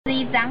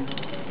张。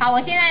好，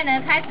我现在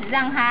呢开始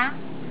让它，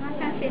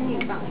像仙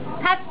女棒。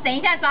它等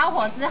一下着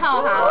火之后，好，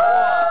有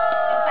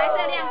白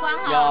色亮光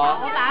哈，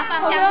我把它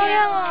放下去。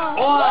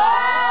哇！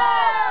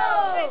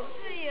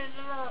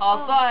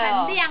好帅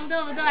哦！很亮，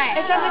对不对？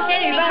上次仙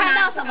女棒看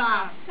到什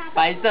么？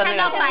白色看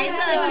到白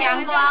色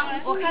强光，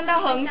我看到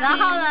红。然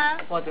后呢？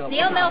你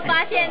有没有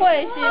发现？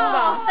彗星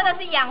吧？这个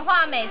是氧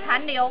化镁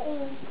残留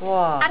物。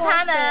哇！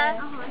它呢？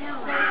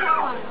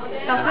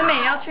老师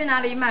镁要去哪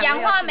里买？氧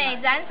化镁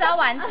燃烧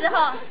完之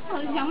后，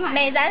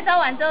镁燃烧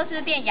完之后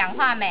是变氧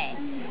化镁。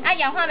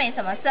氧化镁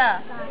什么色？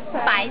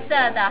白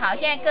色的。好，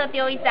现在各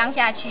丢一张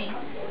下去。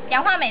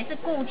氧化镁是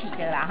固体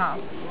的啦哈，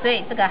所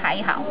以这个还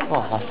好。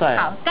哇，好帅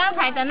啊！好，刚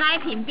才的那一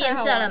瓶变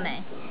色了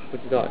没？不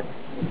知道哎。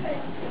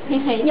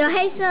有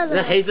黑色的。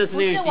那黑色是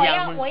那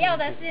个我要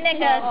的是那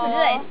个石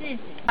蕊试纸，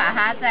把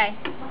它再。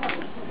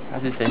它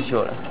是生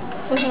锈了。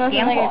为什么是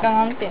那个刚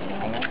刚点的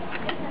那个？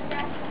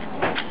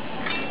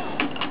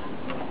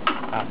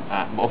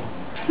不。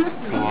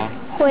什么？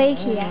灰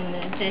起啊！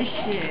真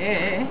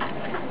是。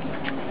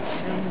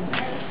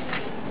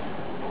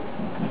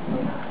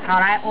好，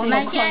来，我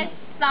们先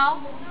烧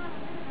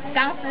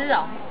钢丝绒。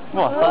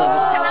哇，烧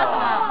的看到什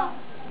么？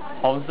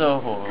红色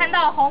火。看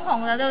到红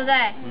红的，对不对？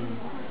嗯。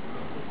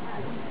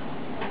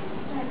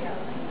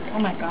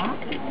Oh my god！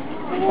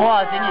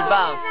 哇，仙女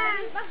棒。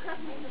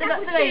这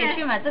个也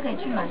去买，这个也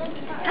去买。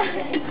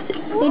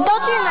你都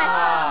去买。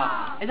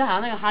这好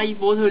像那个哈利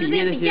波特里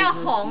面的。比较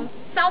红，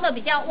烧的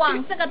比较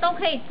旺，这个都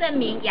可以证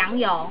明羊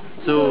有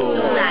助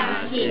燃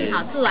性，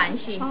好，助燃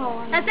性。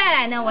那再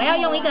来呢，我要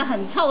用一个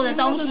很臭的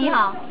东西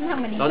哈，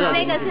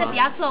这个是比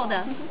较臭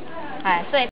的，所以。